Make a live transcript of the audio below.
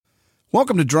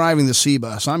Welcome to Driving the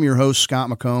C-Bus. I'm your host, Scott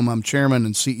McComb. I'm chairman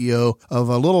and CEO of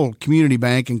a little community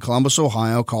bank in Columbus,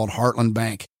 Ohio called Heartland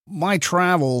Bank. My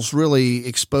travels really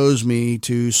exposed me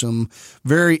to some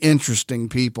very interesting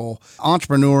people,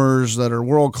 entrepreneurs that are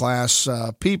world-class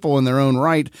people in their own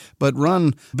right, but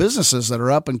run businesses that are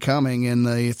up and coming in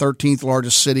the 13th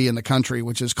largest city in the country,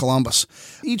 which is Columbus.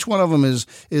 Each one of them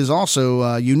is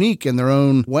also unique in their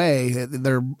own way.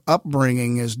 Their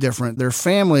upbringing is different. Their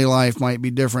family life might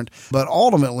be different, but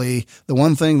ultimately, the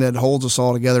one thing that holds us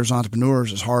all together as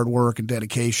entrepreneurs is hard work and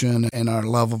dedication and our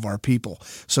love of our people.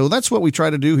 So that's what we try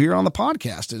to do here on the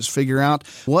podcast, is figure out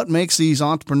what makes these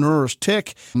entrepreneurs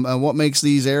tick, what makes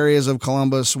these areas of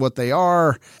Columbus what they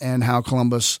are, and how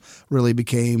Columbus really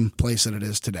became the place that it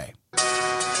is today.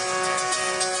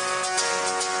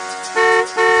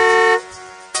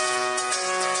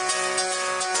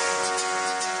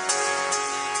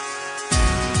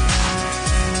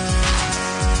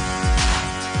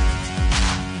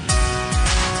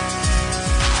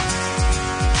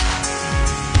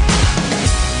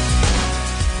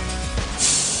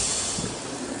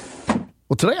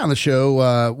 Well, today on the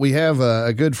show, we have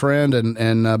a good friend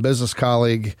and business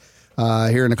colleague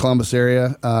here in the Columbus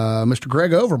area, Mr.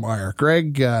 Greg Overmyer.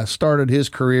 Greg started his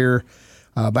career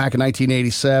back in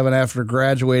 1987 after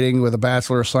graduating with a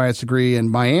Bachelor of Science degree in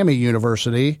Miami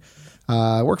University.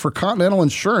 Worked for Continental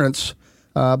Insurance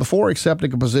before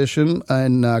accepting a position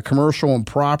in commercial and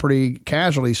property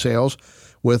casualty sales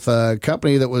with a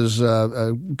company that was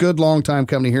a good long-time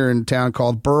company here in town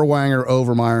called Berwanger,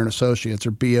 Overmyer and Associates,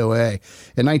 or BOA.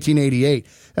 In 1988,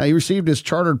 he received his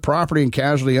Chartered Property and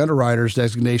Casualty Underwriters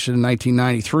designation in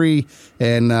 1993,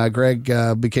 and Greg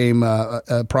became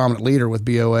a prominent leader with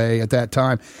BOA at that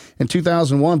time. In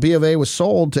 2001, BOA was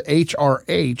sold to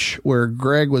HRH, where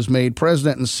Greg was made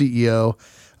president and CEO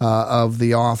of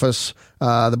the office.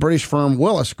 The British firm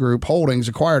Willis Group Holdings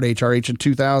acquired HRH in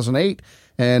 2008,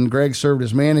 and Greg served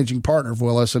as managing partner of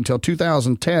Willis until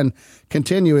 2010,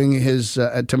 continuing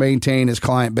to maintain his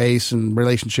client base and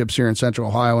relationships here in Central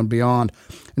Ohio and beyond.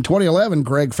 In 2011,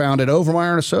 Greg founded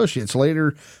Overmyer and Associates,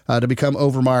 later to become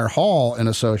Overmyer Hall and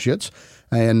Associates.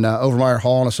 And Overmyer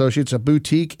Hall and Associates, a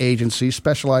boutique agency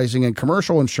specializing in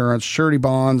commercial insurance, surety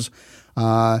bonds,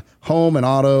 home and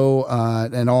auto,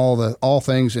 and all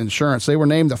things insurance. They were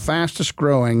named the fastest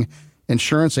growing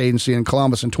insurance agency in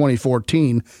Columbus in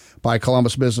 2014 by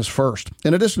Columbus Business First.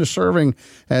 In addition to serving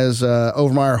as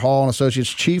Overmyer Hall and Associates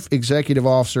Chief Executive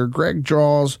Officer, Greg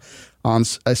draws on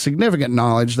a significant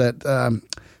knowledge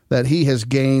that he has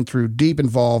gained through deep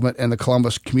involvement in the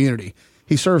Columbus community.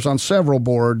 He serves on several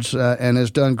boards and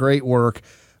has done great work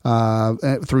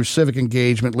through civic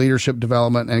engagement, leadership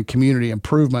development, and community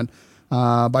improvement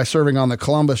by serving on the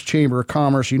Columbus Chamber of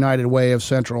Commerce United Way of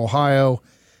Central Ohio,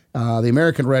 the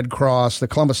American Red Cross, the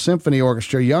Columbus Symphony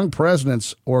Orchestra, Young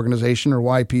Presidents Organization, or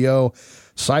YPO,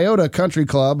 Scioto Country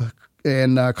Club,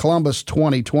 and Columbus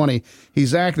 2020.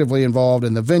 He's actively involved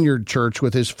in the Vineyard Church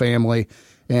with his family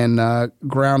and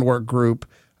Groundwork Group,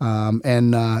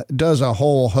 and does a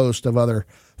whole host of other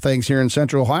things here in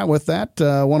Central Ohio. With that,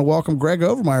 I want to welcome Greg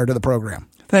Overmyer to the program.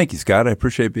 Thank you, Scott. I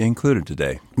appreciate being included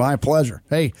today. My pleasure.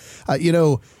 Hey,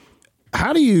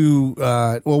 how do you,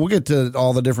 we'll get to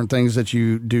all the different things that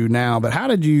you do now, but how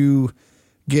did you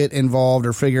get involved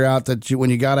or figure out that when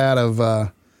you got out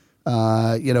of,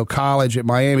 college at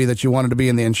Miami that you wanted to be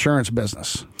in the insurance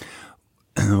business?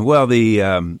 Well,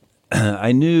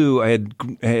 I knew I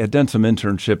had done some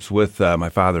internships with my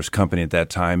father's company at that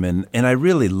time, and I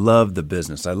really loved the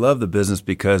business. I love the business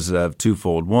because of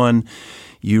twofold. One,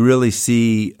 you really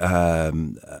see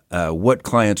what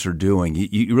clients are doing.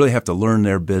 You really have to learn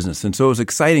their business, and so it was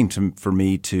exciting for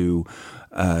me to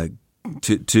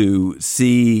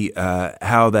see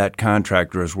how that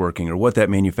contractor is working or what that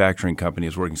manufacturing company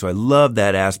is working. So I love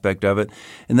that aspect of it.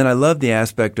 And then I love the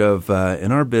aspect of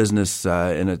in our business,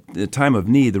 in a time of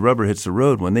need, the rubber hits the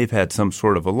road when they've had some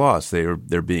sort of a loss. They're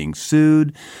being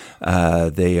sued.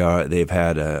 They've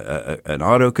had an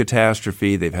auto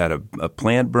catastrophe. They've had a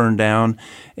plant burned down.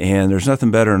 And there's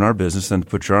nothing better in our business than to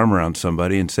put your arm around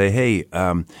somebody and say, hey,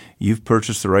 you've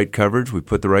purchased the right coverage. We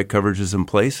put the right coverages in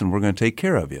place, and we're going to take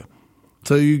care of you.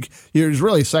 So you're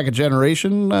really a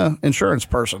second-generation insurance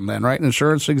person then, right? An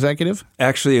insurance executive?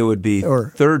 Actually, it would be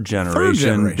third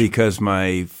generation because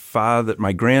my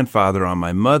grandfather on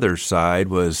my mother's side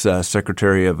was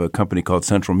secretary of a company called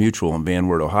Central Mutual in Van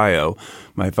Wert, Ohio.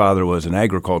 My father was an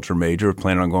agriculture major,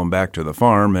 planning on going back to the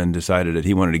farm, and decided that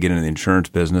he wanted to get into the insurance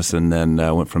business, and then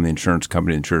went from the insurance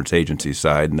company to insurance agency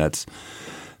side, and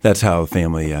that's how the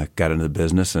family got into the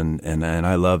business, and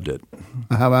I loved it.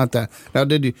 How about that? Now,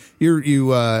 did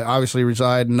you obviously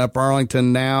reside in Upper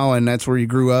Arlington now, and that's where you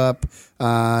grew up.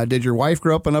 Did your wife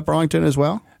grow up in Upper Arlington as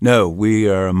well? No, we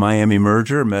are a Miami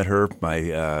merger. Met her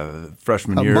my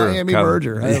freshman year. A Miami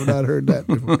merger. I have not heard that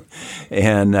before.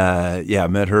 And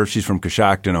met her. She's from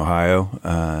Coshocton, Ohio,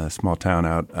 a small town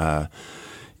out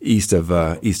east of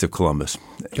Columbus.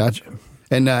 Gotcha.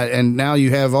 And now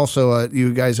you have also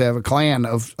you guys have a clan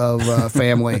of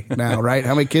family now, right?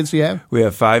 How many kids do you have? We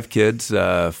have 5 kids,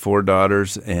 4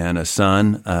 daughters and a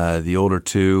son. The older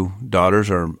 2 daughters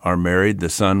are married. The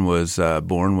son was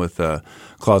born with a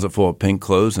closet full of pink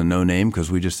clothes and no name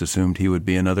because we just assumed he would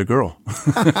be another girl.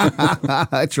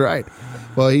 That's right.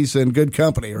 Well, he's in good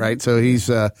company, right? So he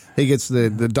gets to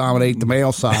dominate the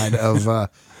male side of the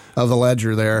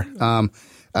ledger there.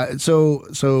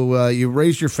 So you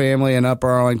raised your family in Upper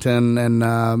Arlington, and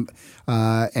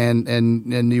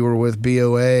you were with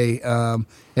BOA,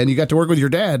 and you got to work with your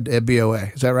dad at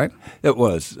BOA. Is that right? It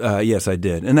was. Yes, I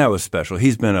did, and that was special.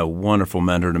 He's been a wonderful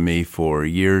mentor to me for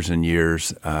years and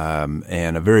years,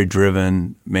 and a very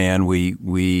driven man.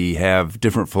 We have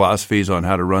different philosophies on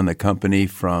how to run the company.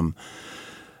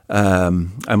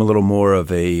 I'm a little more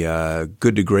of a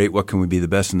good to great, what can we be the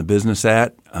best in the business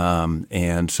at?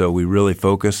 And so we really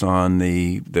focus on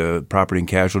the property and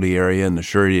casualty area and the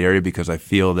surety area because I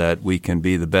feel that we can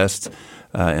be the best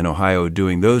in Ohio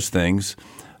doing those things.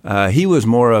 He was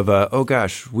more of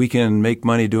we can make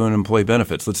money doing employee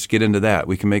benefits. Let's get into that.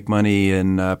 We can make money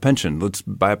in pension. Let's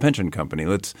buy a pension company.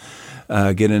 Let's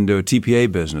get into a TPA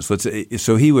business.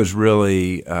 So he was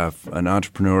really an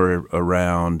entrepreneur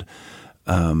around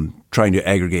trying to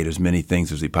aggregate as many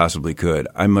things as he possibly could.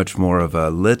 I'm much more of a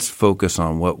let's focus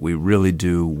on what we really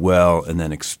do well and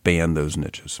then expand those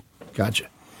niches. Gotcha.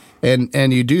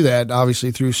 And you do that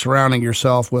obviously through surrounding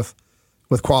yourself with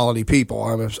quality people,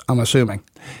 I'm assuming.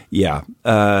 Yeah.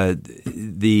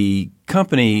 The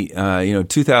company,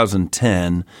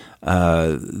 2010,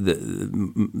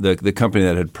 the company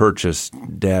that had purchased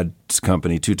Dad's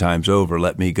company 2 times over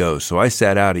let me go. So I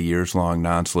sat out a years-long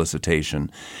non-solicitation.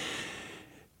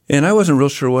 And I wasn't real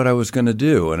sure what I was going to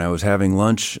do. And I was having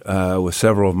lunch with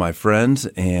several of my friends,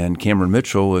 and Cameron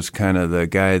Mitchell was kind of the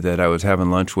guy that I was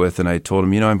having lunch with. And I told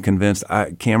him, I'm convinced,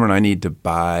 Cameron, I need to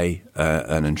buy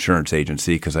an insurance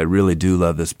agency because I really do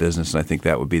love this business, and I think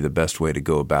that would be the best way to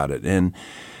go about it. And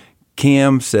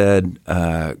Cam said,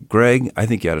 Greg, I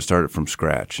think you ought to start it from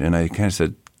scratch. And I kind of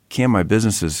said, Cam, my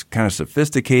business is kind of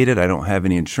sophisticated. I don't have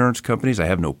any insurance companies. I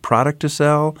have no product to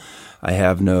sell. I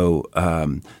have no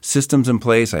systems in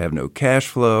place. I have no cash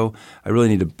flow. I really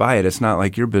need to buy it. It's not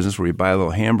like your business where you buy a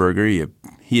little hamburger, you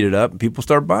heat it up, and people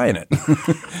start buying it.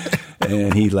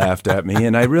 And he laughed at me.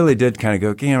 And I really did kind of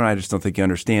go, Cameron, I just don't think you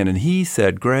understand. And he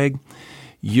said, Greg,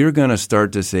 you're going to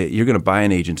start to say you're going to buy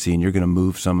an agency and you're going to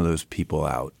move some of those people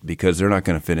out because they're not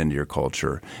going to fit into your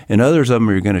culture. And others of them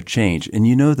are going to change. And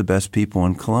you know the best people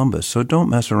in Columbus, so don't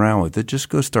mess around with it. Just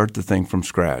go start the thing from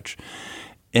scratch.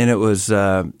 And it was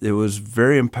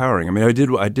very empowering. I mean,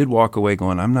 I did walk away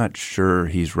going, I'm not sure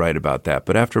he's right about that.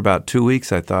 But after about 2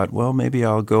 weeks, I thought, well, maybe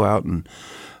I'll go out and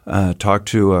talk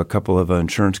to a couple of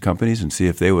insurance companies and see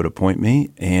if they would appoint me.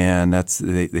 And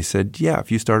they said, yeah,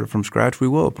 if you start it from scratch, we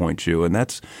will appoint you. And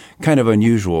that's kind of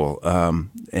unusual.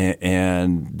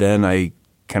 And then I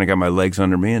kind of got my legs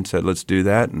under me and said, let's do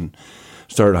that. And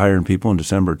started hiring people in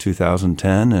December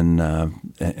 2010, and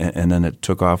then it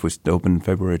took off. We opened in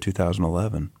February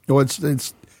 2011. Well,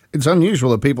 it's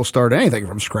unusual that people start anything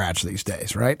from scratch these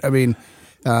days, right? I mean,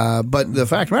 but the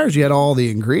fact of the matter is you had all the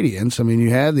ingredients. I mean, you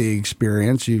had the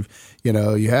experience. You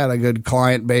had a good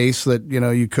client base that,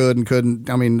 you could and couldn't.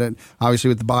 I mean, obviously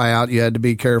with the buyout, you had to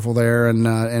be careful there and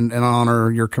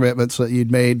honor your commitments that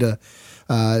you'd made to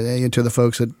the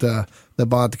folks that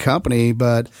bought the company.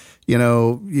 But,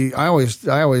 I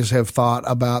always have thought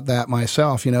about that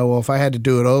myself. Well, if I had to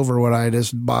do it over, would I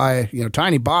just buy,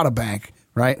 Tiny bought a bank,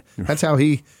 right? That's how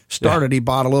he started. Yeah. He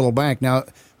bought a little bank. Now,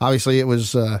 obviously, it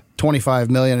was $25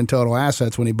 million in total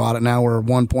assets when he bought it. Now we're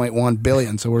 $1.1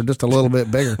 billion, so we're just a little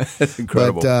bit bigger. That's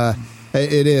incredible. But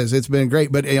it is. It's been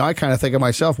great. But I kind of think of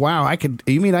myself, wow, I could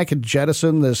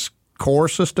jettison this core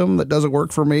system that doesn't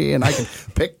work for me, and I can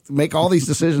make all these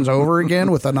decisions over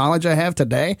again with the knowledge I have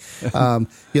today.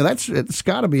 It's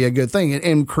got to be a good thing.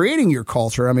 And creating your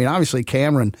culture. I mean, obviously,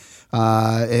 Cameron.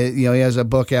 He has a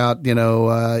book out.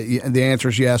 The answer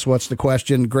is yes. What's the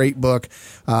question? Great book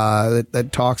that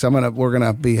talks. We're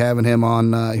gonna be having him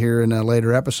on here in a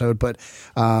later episode. But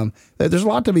there's a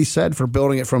lot to be said for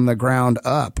building it from the ground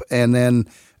up, and then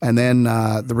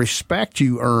the respect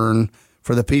you earn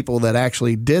for the people that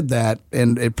actually did that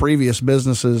in previous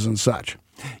businesses and such.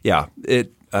 Yeah,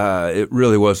 it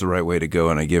really was the right way to go,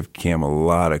 and I give Cam a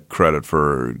lot of credit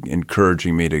for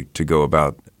encouraging me to go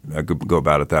about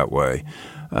it that way.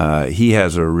 He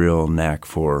has a real knack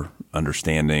for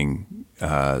understanding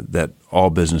that all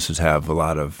businesses have a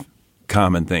lot of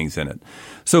common things in it.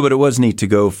 So, but it was neat to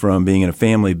go from being in a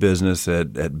family business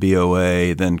at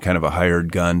BOA, then kind of a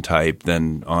hired gun type,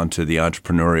 then onto the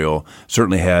entrepreneurial.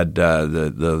 Certainly had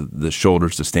the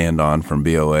shoulders to stand on from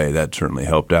BOA. That certainly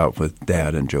helped out with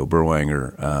Dad and Joe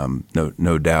Berwanger,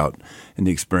 no doubt, in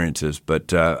the experiences.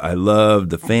 But I loved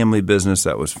the family business.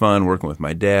 That was fun, working with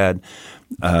my dad.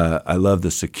 I love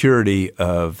the security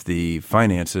of the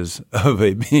finances of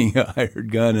being a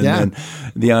hired gun. And then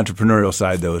the entrepreneurial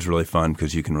side, though, is really fun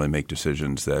because you can really make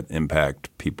decisions that impact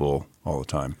people all the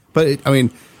time. But,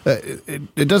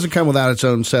 it doesn't come without its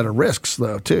own set of risks,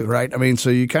 though, too, right? I mean, so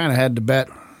you kind of had to bet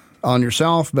on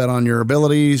yourself, bet on your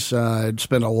abilities,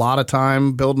 spend a lot of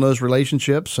time building those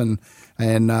relationships. And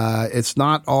it's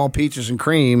not all peaches and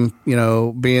cream,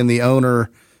 being the owner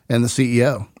and the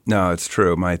CEO. No, it's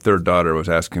true. My third daughter was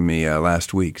asking me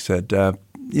last week, said,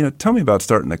 tell me about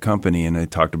starting the company. And I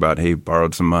talked about, hey,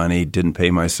 borrowed some money, didn't pay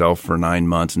myself for 9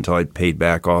 months until I'd paid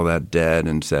back all that debt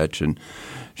and such. And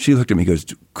she looked at me and goes,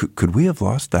 could we have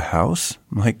lost the house?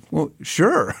 I'm like, well,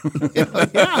 sure.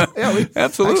 yeah,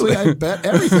 absolutely. Actually, I bet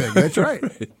everything. That's right.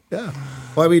 Yeah.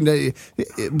 Well,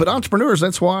 but entrepreneurs,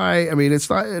 that's why, it's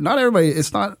not everybody,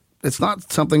 it's not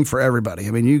something for everybody.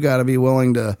 You got to be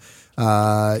willing to,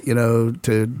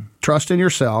 to trust in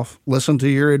yourself, listen to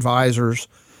your advisors,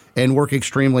 and work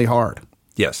extremely hard.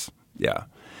 Yes. Yeah.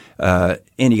 And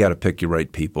you got to pick your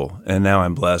right people. And now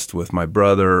I'm blessed with my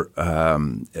brother,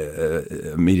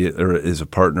 is a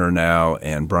partner now,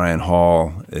 and Brian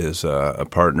Hall is a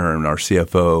partner, and our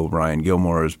CFO, Ryan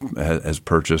Gilmore, has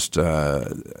purchased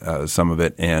some of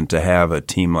it. And to have a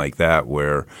team like that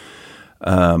where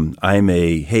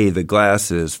hey, the glass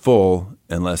is full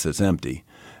unless it's empty.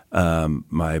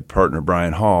 My partner,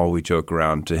 Brian Hall, we joke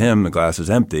around to him, the glass is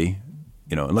empty,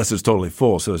 unless it's totally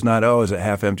full. So it's not, is it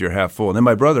half empty or half full? And then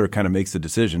my brother kind of makes the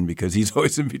decision because he's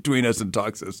always in between us and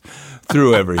talks us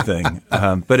through everything.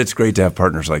 But it's great to have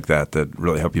partners like that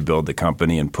really help you build the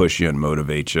company and push you and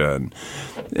motivate you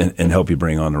and help you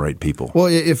bring on the right people. Well,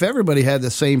 if everybody had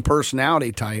the same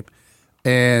personality type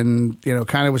and,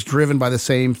 kind of was driven by the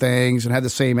same things and had the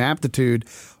same aptitude,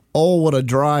 what a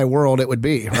dry world it would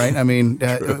be, right?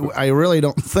 I really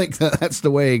don't think that's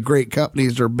the way great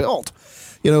companies are built.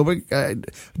 So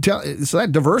that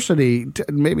diversity,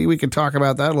 maybe we could talk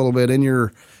about that a little bit in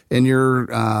your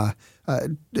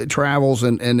travels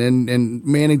and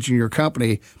managing your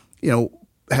company.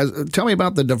 Tell me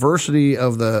about the diversity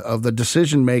of the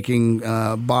decision making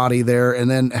body there,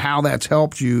 and then how that's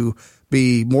helped you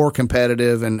be more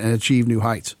competitive and achieve new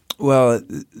heights. Well,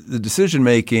 the decision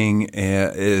making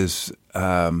is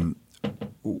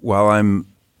while I'm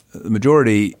the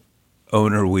majority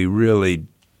owner, we really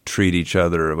treat each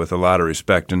other with a lot of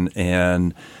respect.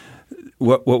 And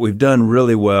what we've done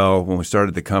really well when we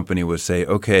started the company was say,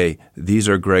 okay, these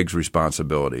are Greg's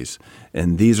responsibilities,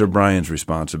 and these are Brian's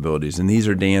responsibilities, and these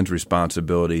are Dan's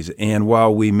responsibilities. And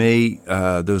while we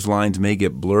those lines may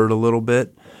get blurred a little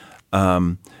bit,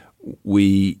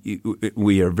 we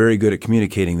are very good at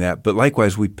communicating that, but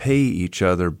likewise, we pay each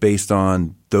other based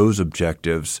on those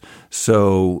objectives.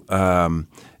 So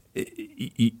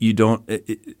you don't.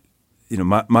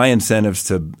 My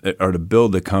incentives are to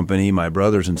build the company. My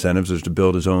brother's incentives is to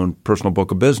build his own personal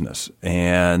book of business,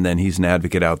 and then he's an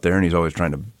advocate out there, and he's always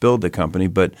trying to build the company.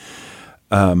 But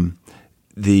and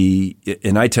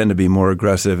I tend to be more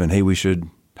aggressive, and hey, we should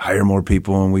hire more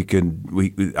people, and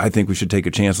I think we should take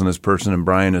a chance on this person. And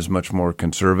Brian is much more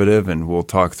conservative, and we'll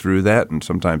talk through that. And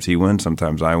sometimes he wins,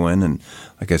 sometimes I win. And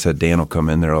like I said, Dan will come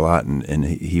in there a lot, and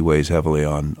he weighs heavily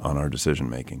on our decision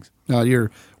makings. Now you're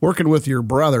working with your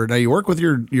brother. Now you work with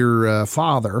your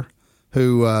father,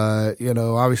 who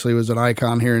obviously was an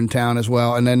icon here in town as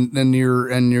well. And then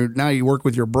now you work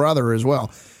with your brother as well.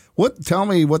 Tell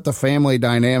me what the family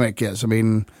dynamic is.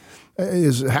 Do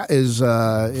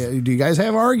you guys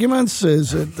have arguments?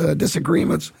 Is it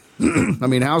disagreements?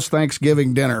 How's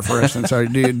Thanksgiving dinner, for instance?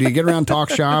 Do you get around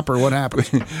talk shop, or what happens?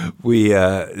 We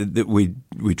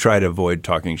try to avoid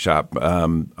talking shop.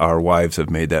 Our wives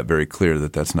have made that very clear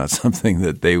that that's not something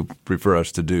that they prefer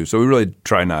us to do. So we really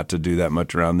try not to do that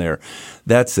much around there.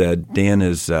 That said, Dan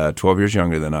is 12 years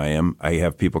younger than I am. I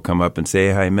have people come up and say,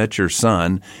 "Hey, I met your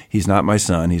son. He's not my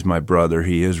son. He's my brother.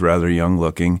 He is rather young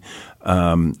looking."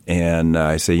 And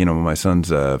I say, my son's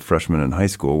a freshman in high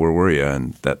school. Where were you?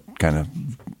 And that kind of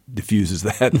diffuses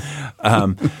that.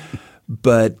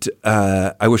 But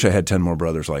I wish I had 10 more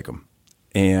brothers like him.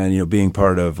 And, being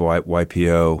part of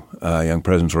YPO, Young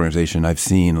Presidents Organization, I've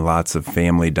seen lots of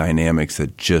family dynamics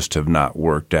that just have not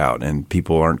worked out, and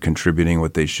people aren't contributing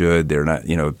what they should. They're not,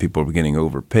 people are getting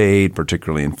overpaid,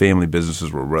 particularly in family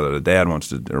businesses where whether the dad wants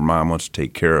to or mom wants to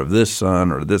take care of this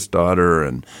son or this daughter.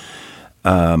 And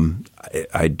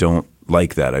I don't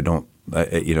like that. I don't.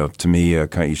 To me,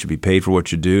 you should be paid for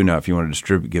what you do. Now, if you want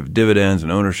to give dividends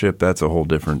and ownership, that's a whole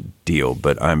different deal.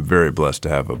 But I'm very blessed to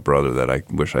have a brother that I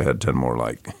wish I had 10 more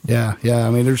like. Yeah. I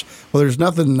mean, there's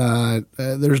nothing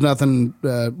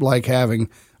like having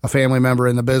a family member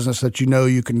in the business that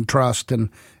you can trust and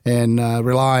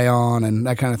rely on and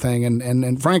that kind of thing.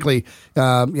 And frankly,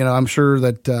 I'm sure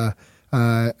that.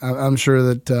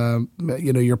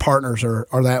 Your partners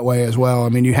are that way as well. I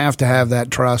mean, you have to have that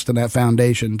trust and that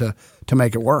foundation to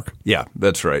make it work. Yeah,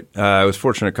 that's right. I was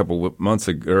fortunate a couple of months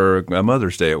ago, or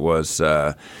Mother's Day it was,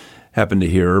 happened to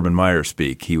hear Urban Meyer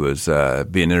speak. He was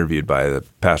being interviewed by the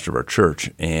pastor of our church,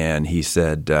 and he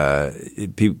said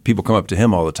people come up to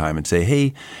him all the time and say,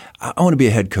 "Hey, I want to be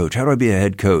a head coach. How do I be a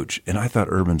head coach?" And I thought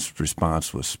Urban's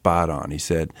response was spot on. He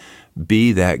said,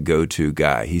 "Be that go-to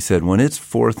guy." He said, when it's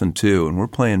 4th and 2 and we're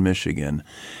playing Michigan,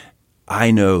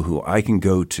 I know who I can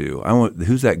go to.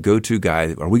 Who's that go-to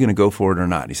guy? Are we going to go for it or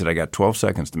not? He said, I got 12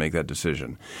 seconds to make that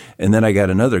decision. And then I got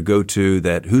another go-to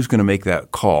that who's going to make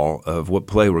that call of what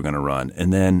play we're going to run.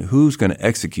 And then who's going to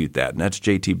execute that? And that's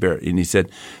JT Barrett. And he said,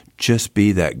 just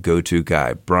be that go-to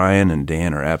guy. Brian and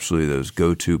Dan are absolutely those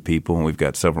go-to people, and we've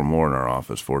got several more in our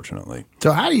office, fortunately.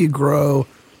 So how do you grow?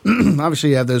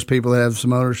 Obviously, you have those people that have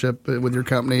some ownership with your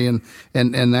company and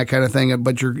that kind of thing.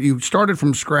 But you started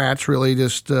from scratch, really,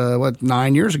 just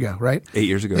 9 years ago, right? 8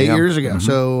 years ago. 8 years ago. Mm-hmm.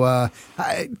 So,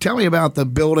 tell me about the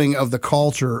building of the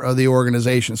culture of the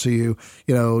organization. So you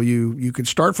could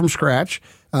start from scratch.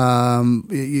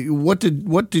 What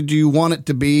did you want it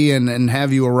to be, and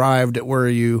have you arrived at where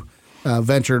you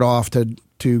ventured off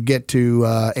to get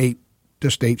to 8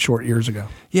 short years ago?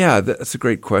 Yeah, that's a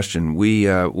great question. We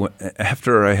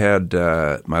after I had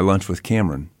my lunch with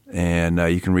Cameron, and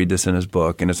you can read this in his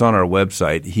book, and it's on our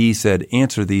website, he said,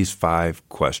 answer these 5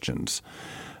 questions.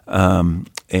 And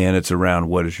it's around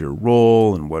what is your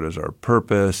role and what is our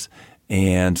purpose.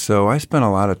 And so I spent a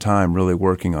lot of time really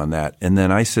working on that. And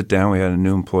then I sit down. We had a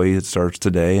new employee that starts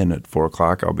today, and at 4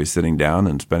 o'clock I'll be sitting down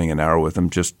and spending an hour with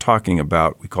him just talking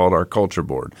about, we call it our culture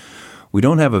board. We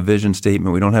don't have a vision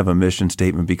statement. We don't have a mission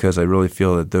statement because I really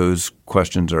feel that those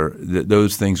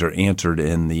things are answered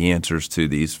in the answers to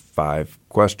these 5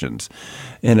 questions.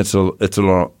 And it's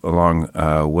along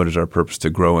what is our purpose? To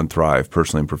grow and thrive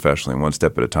personally and professionally, one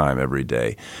step at a time every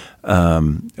day,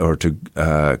 or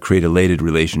to create elated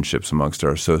relationships amongst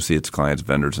our associates, clients,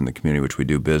 vendors in the community which we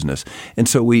do business. And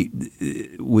so we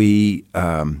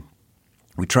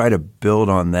try to build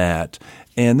on that.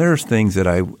 And there's things that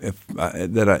I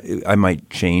might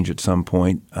change at some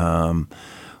point.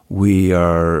 We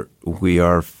are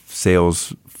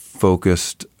sales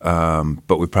focused,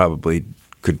 but we probably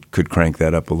could crank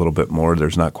that up a little bit more.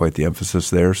 There's not quite the emphasis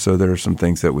there, so there are some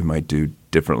things that we might do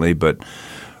differently. But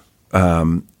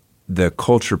the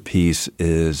culture piece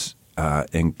is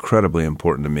incredibly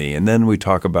important to me. And then we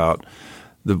talk about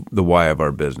the why of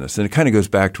our business. And it kind of goes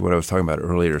back to what I was talking about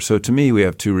earlier. So to me, we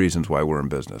have 2 reasons why we're in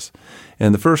business.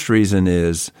 And the first reason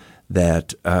is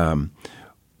that to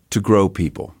grow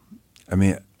people. I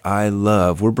mean,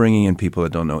 we're bringing in people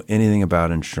that don't know anything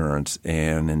about insurance,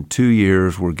 and in 2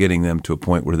 years, we're getting them to a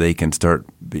point where they can start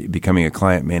becoming a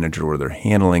client manager, where they're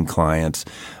handling clients.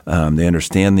 They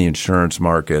understand the insurance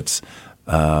markets.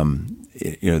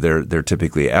 They're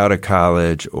typically out of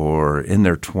college or in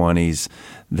their 20s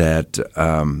that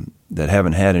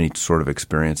haven't had any sort of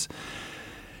experience.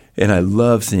 And I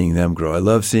love seeing them grow. I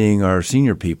love seeing our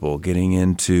senior people getting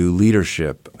into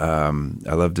leadership. I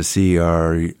love to see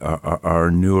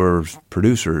our newer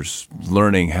producers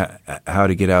learning how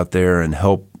to get out there and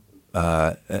help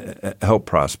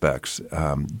prospects.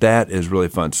 That is really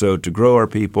fun. So to grow our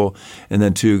people, and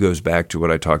then 2 goes back to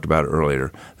what I talked about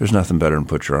earlier. There's nothing better than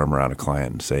put your arm around a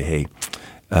client and say, hey,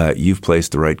 you've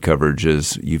placed the right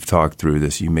coverages, you've talked through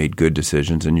this, you made good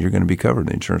decisions, and you're going to be covered.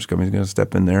 The insurance company's going to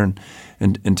step in there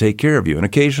and take care of you. And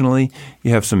occasionally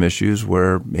you have some issues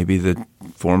where maybe the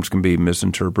forms can be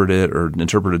misinterpreted or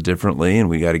interpreted differently, and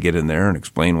we got to get in there and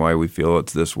explain why we feel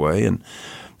it's this way. And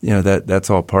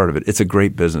that's all part of it. It's a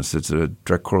great business. It's a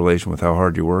direct correlation with how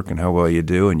hard you work and how well you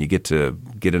do, and you get to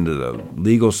get into the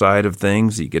legal side of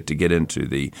things. You get to get into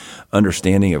the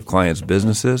understanding of clients'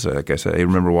 businesses. Like I said, I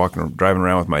remember driving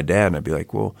around with my dad, and I'd be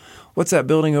like, well, what's that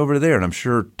building over there? And I'm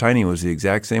sure Tiny was the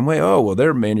exact same way. Oh, well,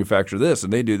 they manufacture this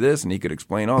and they do this, and he could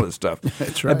explain all this stuff.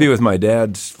 That's right. I'd be with my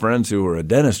dad's friends who were a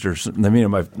dentist or something. I mean,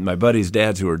 my buddies'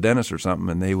 dads who were dentists or something,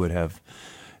 and they would have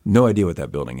no idea what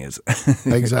that building is.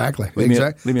 Exactly. Leave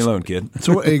me alone, kid.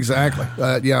 So exactly.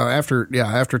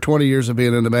 After 20 years of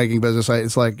being in the banking business,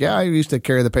 it's like, I used to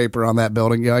carry the paper on that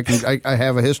building. I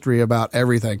have a history about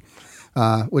everything,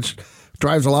 which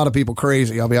drives a lot of people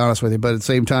crazy, I'll be honest with you. But at the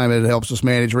same time, it helps us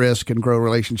manage risk and grow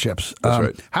relationships. That's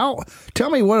right. Tell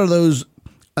me, what are those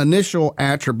initial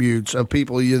attributes of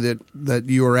people that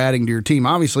you are adding to your team?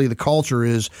 Obviously, the culture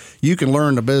is you can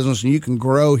learn the business and you can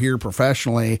grow here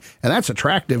professionally, and that's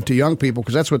attractive to young people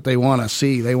because that's what they want to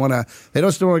see. They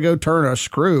just don't want to go turn a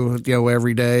screw,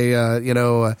 every day.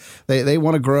 They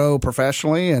want to grow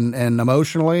professionally and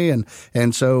emotionally,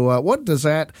 and so what does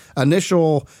that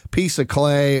initial piece of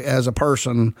clay as a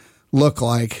person look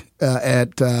like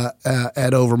at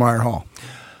Overmyer Hall?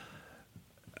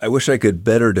 I wish I could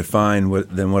better define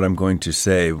than what I'm going to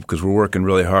say because we're working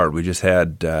really hard. We just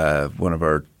had one of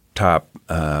our top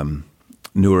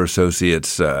newer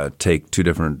associates take 2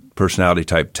 different personality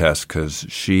type tests because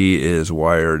she is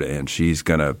wired and she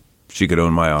could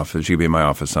own my office. She could be in my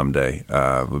office someday.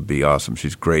 It would be awesome.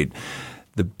 She's great.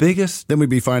 The biggest... Then we'd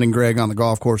be finding Greg on the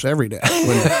golf course every day.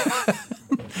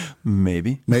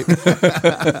 Maybe.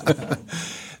 The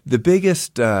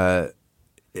biggest...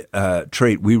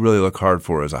 trait we really look hard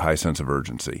for is a high sense of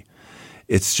urgency.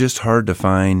 It's just hard to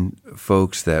find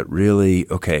folks that really,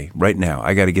 okay, right now,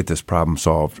 I got to get this problem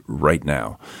solved right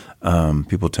now.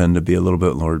 People tend to be a little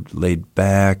bit more laid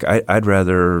back. I'd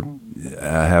rather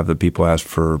have the people ask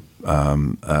for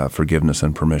forgiveness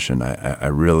and permission. I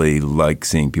really like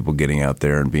seeing people getting out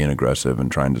there and being aggressive and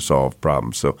trying to solve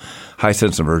problems. So high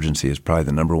sense of urgency is probably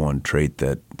the number one trait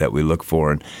that we look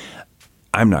for, and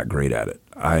I'm not great at it.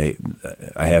 I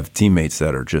have teammates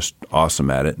that are just awesome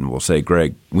at it and will say,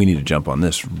 Greg, we need to jump on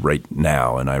this right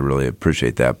now, and I really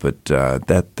appreciate that. But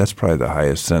that's probably the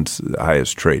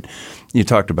highest trait. You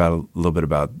talked about a little bit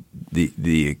about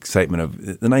the excitement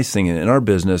of the nice thing in our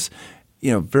business.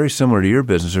 Very similar to your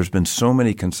business, there's been so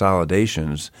many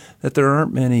consolidations that there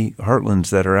aren't many Heartlands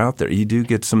that are out there. You do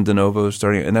get some de novos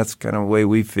starting, and that's kind of the way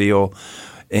we feel.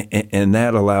 And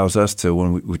that allows us to,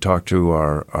 when we talk to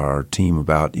our team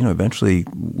about, eventually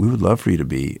we would love for you to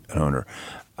be an owner.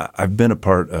 I've been a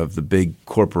part of the big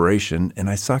corporation, and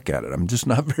I suck at it. I'm just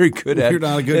not very good at it. You're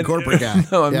not a good corporate guy.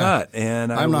 No, I'm not.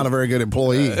 And I'm not a very good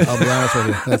employee, I'll be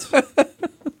honest with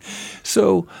you.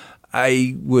 So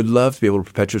I would love to be able to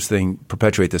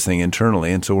perpetuate this thing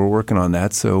internally, and so we're working on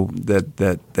that so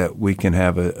that we can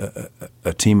have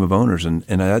a team of owners, and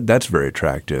that's very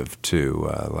attractive to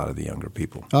a lot of the younger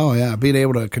people. Oh yeah, being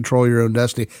able to control your own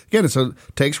destiny. Again, it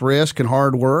takes risk and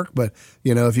hard work, but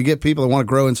if you get people that want to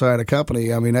grow inside a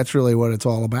company, I mean that's really what it's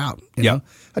all about. You know?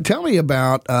 Tell me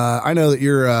about. I know that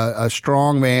you're a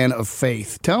strong man of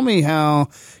faith. Tell me how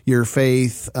your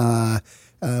faith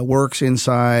works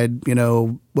inside,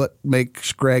 what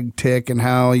makes Greg tick and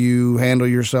how you handle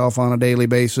yourself on a daily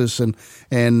basis and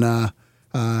how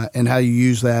you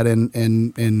use that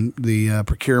in the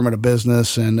procurement of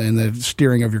business and the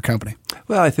steering of your company.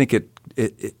 Well, I think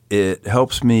it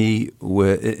helps me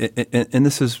with, and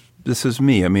this is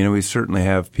me. I mean, we certainly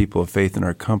have people of faith in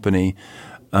our company,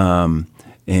 and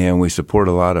we support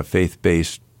a lot of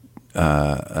faith-based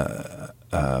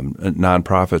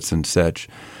nonprofits and such.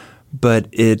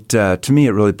 But to me,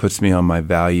 it really puts me on my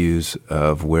values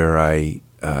of where I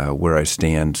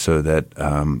stand, so that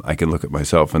I can look at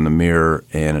myself in the mirror,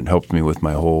 and it helps me with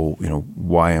my whole,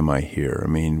 why am I here? I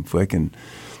mean, if I can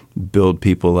build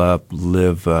people up,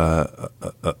 live a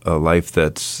life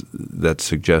that's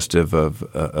suggestive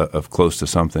of close to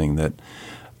something that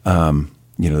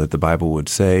that the Bible would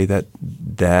say, that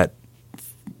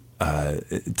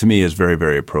to me is very,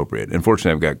 very appropriate. And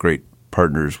fortunately, I've got great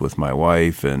partners with my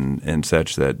wife and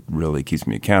such that really keeps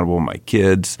me accountable, my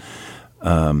kids.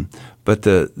 But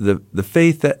the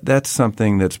faith, that's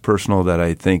something that's personal that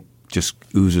I think just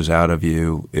oozes out of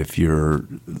you if you're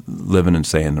living and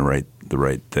saying the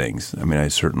right things. I mean, I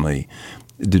certainly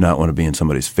do not want to be in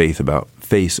somebody's face about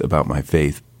my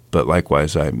faith, but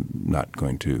likewise, I'm not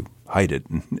going to hide it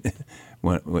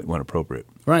when appropriate.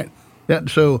 Right. Yeah.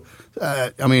 So,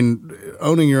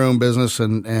 owning your own business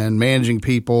and managing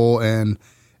people and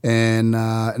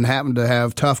having to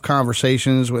have tough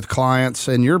conversations with clients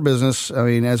in your business,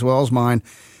 as well as mine,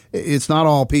 it's not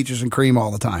all peaches and cream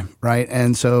all the time, right?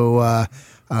 And so,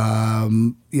 how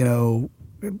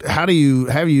do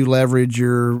you leverage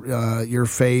your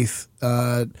faith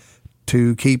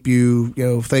to keep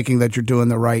you, thinking that you're doing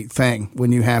the right thing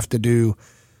when you have to do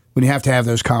when you have to have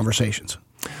those conversations?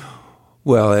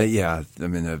 Well, yeah. I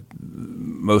mean, the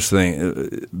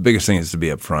biggest thing is to be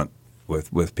upfront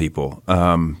with people.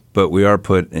 But we are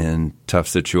put in tough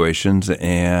situations,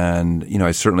 and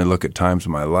I certainly look at times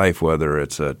in my life, whether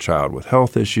it's a child with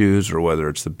health issues or whether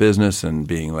it's the business and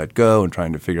being let go and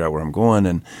trying to figure out where I'm going.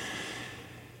 And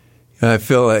I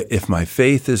feel like if my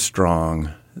faith is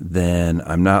strong, then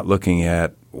I'm not looking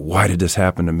at why did this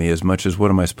happen to me as much as what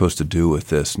am I supposed to do with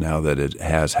this now that it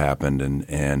has happened,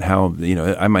 and how,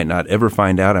 I might not ever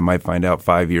find out. I might find out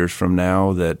 5 years from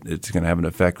now that it's going to have an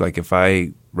effect. Like if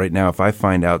I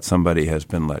find out somebody has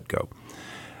been let go,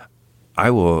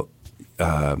 I will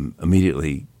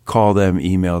immediately call them,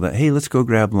 email them, hey, let's go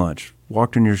grab lunch.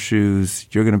 Walk in your shoes.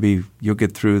 You'll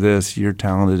get through this. You're a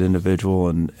talented individual,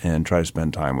 and try to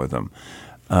spend time with them.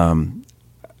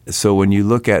 So when you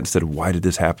look at instead of why did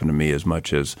this happen to me as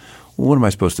much as what am I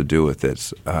supposed to do with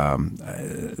this,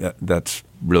 that's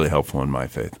really helpful in my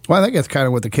faith. Well, I think that's kind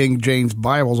of what the King James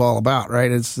Bible is all about,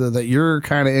 right? It's that you're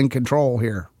kind of in control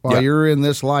here. While you're in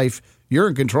this life, you're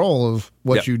in control of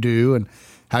what you do and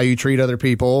how you treat other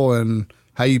people and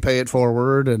how you pay it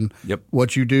forward and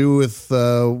what you do with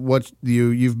what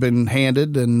you've been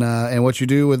handed and what you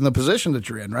do within the position that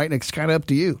you're in, right? And it's kind of up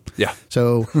to you. Yeah.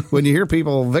 So when you hear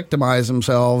people victimize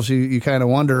themselves, you kind of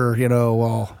wonder,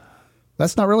 well,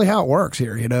 that's not really how it works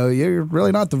here. You're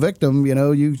really not the victim.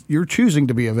 You're choosing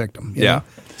to be a victim. You know?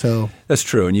 So that's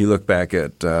true. And you look back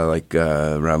at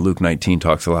around Luke 19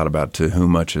 talks a lot about to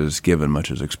whom much is given, much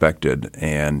is expected.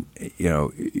 And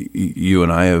you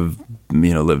and I have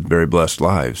lived very blessed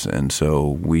lives, and so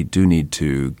we do need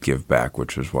to give back,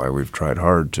 which is why I've tried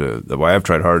hard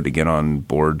to get on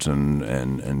boards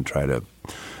and try to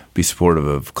be supportive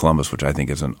of Columbus, which I think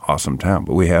is an awesome town.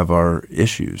 But we have our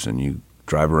issues, and you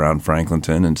drive around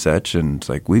Franklinton and such, and it's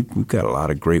like we've got a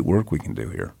lot of great work we can do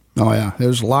here. Oh yeah,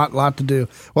 there's a lot to do.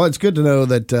 Well, it's good to know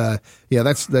that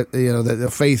that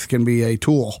faith can be a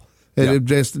tool. It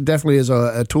just definitely is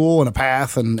a tool and a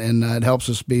path, and it helps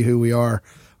us be who we are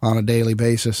on a daily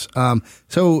basis.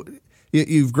 So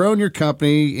you've grown your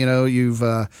company. You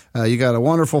got a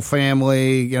wonderful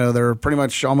family. They're pretty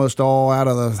much almost all out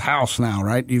of the house now,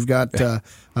 right? You've got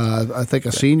I think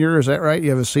a senior. Is that right?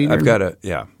 You have a senior. I've got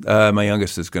my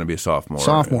youngest is going to be a sophomore.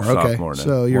 Okay.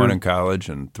 So you're one in college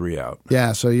and 3 out.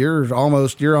 Yeah. So you're on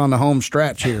the home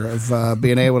stretch here of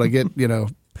being able to get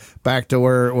back to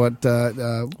what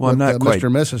Mr.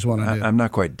 and Mrs. want to do. I'm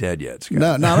not quite dead yet,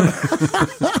 Scott. No.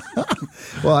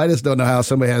 Well, I just don't know how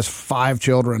somebody has 5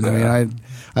 children. I mean,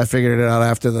 I figured it out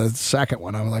after the second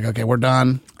one. I'm like, okay, we're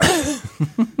done.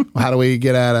 How do we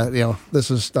get out of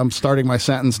I'm starting my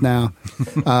sentence now.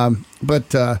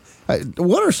 But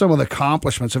what are some of the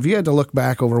accomplishments? If you had to look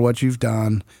back over what you've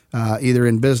done, either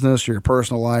in business or your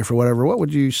personal life or whatever, what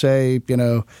would you say,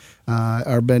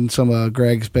 are been some of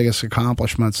Greg's biggest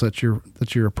accomplishments that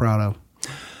you're proud of?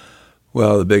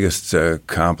 Well, the biggest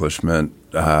accomplishment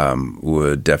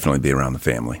would definitely be around the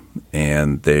family.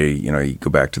 And they, you go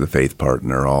back to the faith part,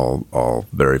 and they're all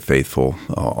very faithful,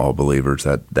 all believers.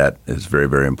 That is very,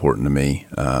 very important to me.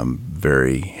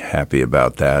 Very happy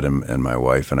about that, and my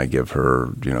wife, and I give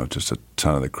her, just a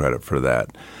ton of the credit for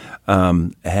that.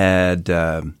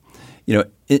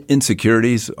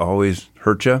 Insecurities always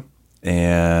hurt you.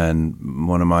 And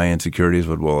one of my insecurities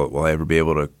will I ever be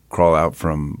able to crawl out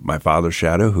from my father's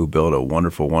shadow, who built a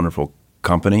wonderful, wonderful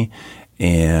company,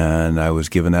 and I was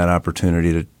given that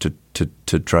opportunity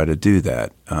to try to do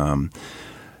that.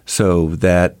 So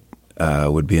that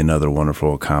would be another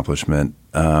wonderful accomplishment.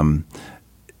 To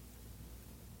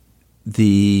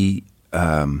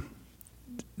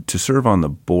serve on the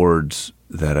boards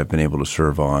that I've been able to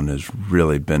serve on has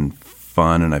really been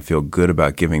fun, and I feel good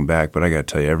about giving back. But I got to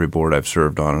tell you, every board I've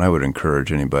served on, and I would encourage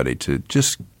anybody to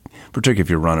just, particularly if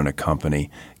you're running a company,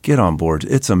 get on boards.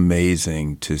 It's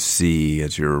amazing to see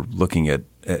as you're looking at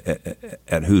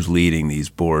who's leading these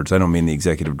boards. I don't mean the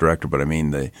executive director, but I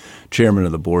mean the chairman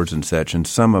of the boards and such. And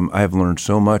some of them, I've learned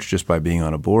so much just by being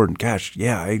on a board. And gosh,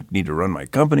 yeah, I need to run my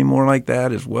company more like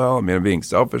that as well. I mean, I'm being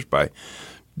selfish by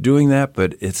doing that,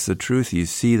 but it's the truth. You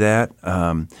see that.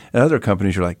 And other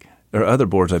companies, you're like, or other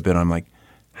boards I've been on, I'm like,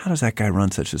 how does that guy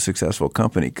run such a successful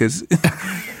company? Because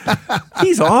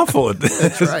he's awful at this.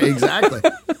 That's right, exactly.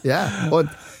 Yeah. Well,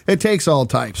 it takes all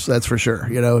types, that's for sure,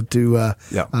 we have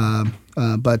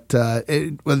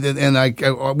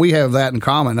that in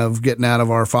common of getting out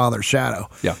of our father's shadow.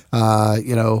 Yeah.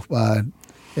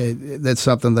 That's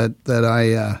something that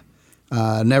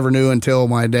Never knew until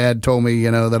my dad told me,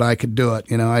 that I could do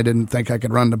it. I didn't think I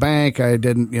could run the bank. I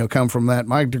didn't, come from that.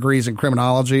 My degree's in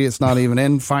criminology. It's not even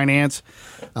in finance.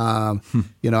 I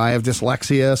have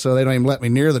dyslexia, so they don't even let me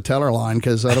near the teller line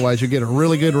because otherwise you get a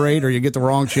really good rate or you get the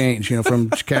wrong change, from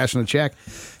cashing a check.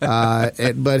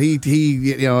 But he,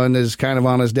 and is kind of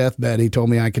on his deathbed, he told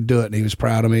me I could do it, and he was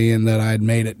proud of me and that I'd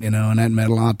made it, and that meant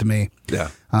a lot to me. Yeah.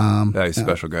 He's a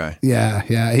special guy.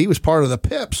 Yeah. He was part of the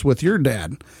Pips with your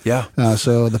dad. Yeah.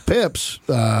 So the Pips,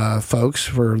 folks,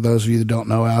 for those of you that don't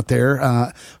know out there,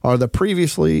 are the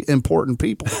previously important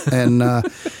people. And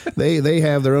they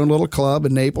have their own little club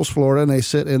in Naples, Florida, and they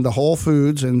sit in the Whole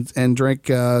Foods and drink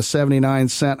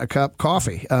 79-cent a cup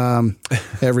coffee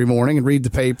every morning and read the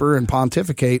paper and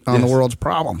pontificate on the world's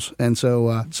problems. And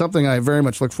so something I very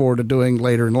much look forward to doing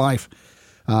later in life.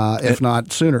 If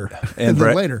not sooner than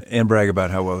later. And brag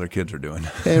about how well their kids are doing.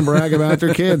 And brag about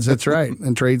their kids, that's right.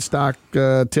 And trade stock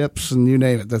tips and you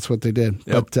name it. That's what they did.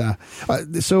 Yep.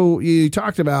 But so you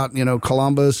talked about,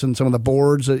 Columbus and some of the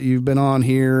boards that you've been on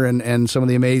here and some of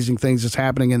the amazing things that's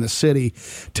happening in the city.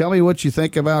 Tell me what you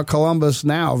think about Columbus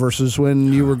now versus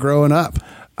when you were growing up.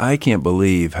 I can't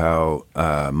believe how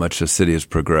much the city has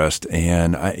progressed,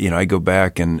 and I go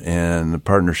back and the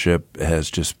partnership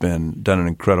has just done an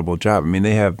incredible job. I mean,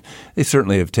 they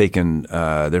certainly have taken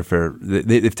their fair.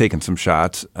 They've taken some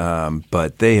shots,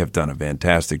 but they have done a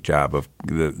fantastic job of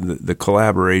the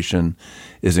collaboration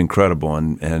is incredible,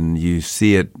 and you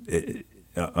see it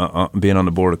being on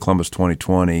the board of Columbus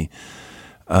 2020.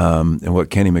 And what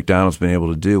Kenny McDonald's been able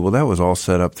to do, well, that was all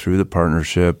set up through the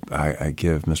partnership. I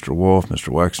give Mr. Wolf, Mr.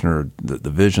 Wexner, the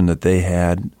vision that they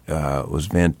had was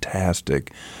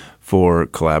fantastic for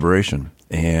collaboration.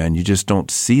 And you just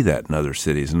don't see that in other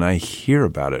cities, and I hear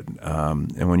about it.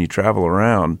 And when you travel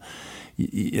around,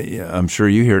 I'm sure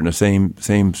you hear it in the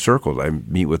same circles. I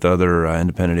meet with other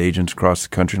independent agents across the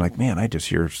country, like, man, I just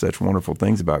hear such wonderful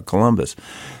things about Columbus.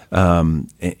 And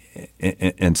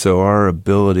so our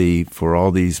ability for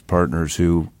all these partners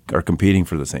who are competing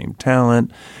for the same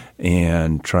talent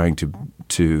and trying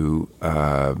to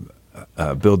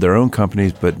build their own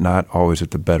companies, but not always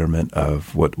at the betterment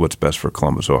of what's best for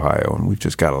Columbus, Ohio. And we've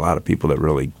just got a lot of people that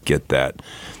really get that.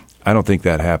 I don't think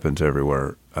that happens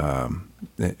everywhere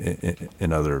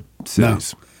in other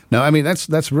cities. No, I mean,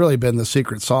 that's really been the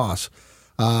secret sauce.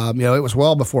 It was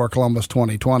well before Columbus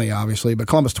 2020, obviously, but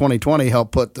Columbus 2020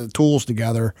 helped put the tools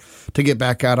together to get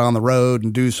back out on the road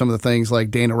and do some of the things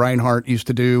like Dana Reinhardt used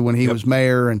to do when he was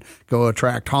mayor, and go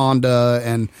attract Honda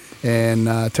and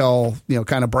tell,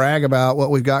 kind of brag about what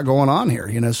we've got going on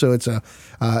here. So it's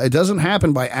it doesn't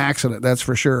happen by accident, that's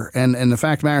for sure. And the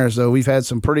fact of the matter is, though, we've had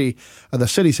some the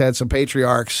city's had some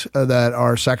patriarchs that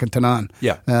are second to none.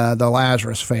 Yeah. The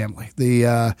Lazarus family,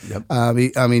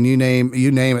 I mean, you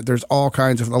name it. There's all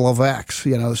kinds of the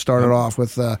Levesques, started off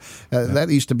with that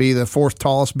used to be the fourth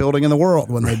tallest building in the world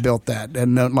when they built that,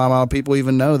 and not a lot of people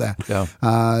even know that. Yeah.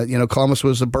 Columbus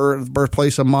was the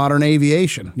birthplace of modern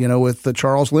aviation. with the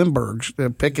Charles Lindbergh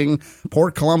picking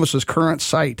Port Columbus's current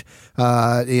site,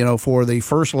 for the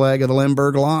first leg of the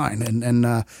Lindbergh line,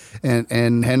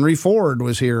 and Henry Ford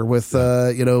was here with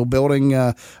building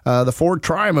the Ford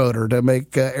Trimotor to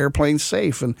make airplanes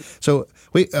safe, and so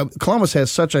Columbus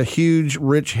has such a huge,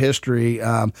 rich history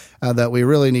that we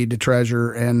really need to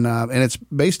treasure, and it's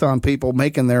based on people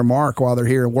making their mark while they're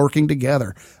here, working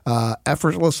together,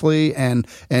 effortlessly and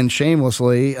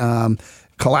shamelessly,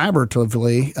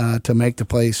 collaboratively, to make the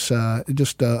place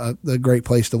just a great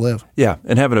place to live. Yeah,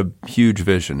 and having a huge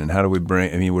vision. And how do we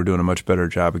we're doing a much better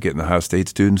job of getting the Ohio State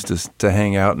students to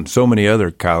hang out, and so many other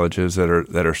colleges that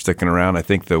are sticking around. I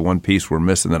think the one piece we're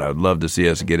missing that I'd love to see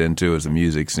us get into is the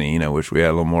music scene. I wish we had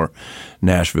a little more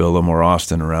Nashville, a little more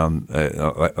Austin around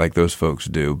like those folks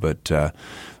do, but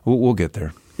we'll get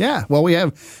there. Yeah, well, we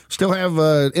still have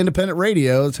independent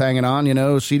radio that's hanging on.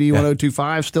 CD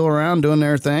 1025 still around doing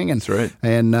their thing, and that's right.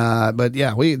 And but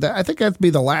yeah, I think that'd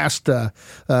be the last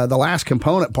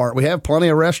component part. We have plenty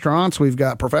of restaurants. We've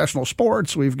got professional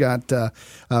sports. We've got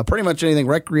pretty much anything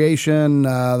recreation.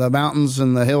 The mountains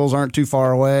and the hills aren't too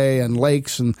far away, and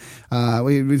lakes, and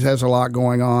we have a lot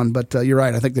going on. But you're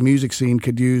right. I think the music scene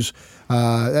could use.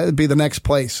 That'd be the next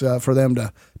place for them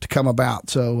to come about.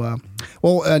 So,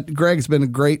 Greg, it's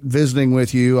been great visiting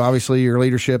with you. Obviously, your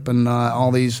leadership and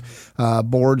all these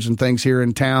boards and things here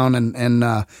in town, and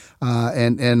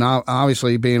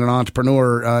obviously being an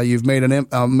entrepreneur, you've made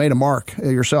a mark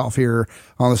yourself here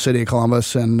on the city of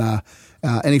Columbus, and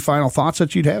Any final thoughts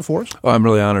that you'd have for us? Well, I'm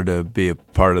really honored to be a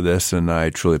part of this, and I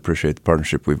truly appreciate the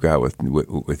partnership we've got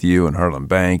with you and Heartland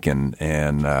Bank, and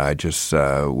I just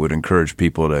would encourage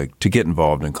people to get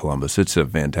involved in Columbus. It's a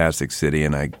fantastic city,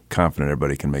 and I'm confident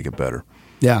everybody can make it better.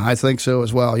 Yeah, I think so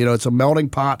as well. It's a melting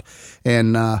pot,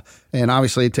 and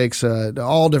obviously it takes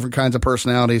all different kinds of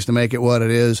personalities to make it what it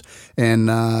is. And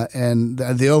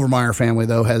the Overmeyer family,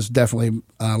 though, has definitely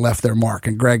left their mark.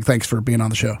 And Greg, thanks for being on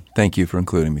the show. Thank you for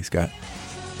including me, Scott.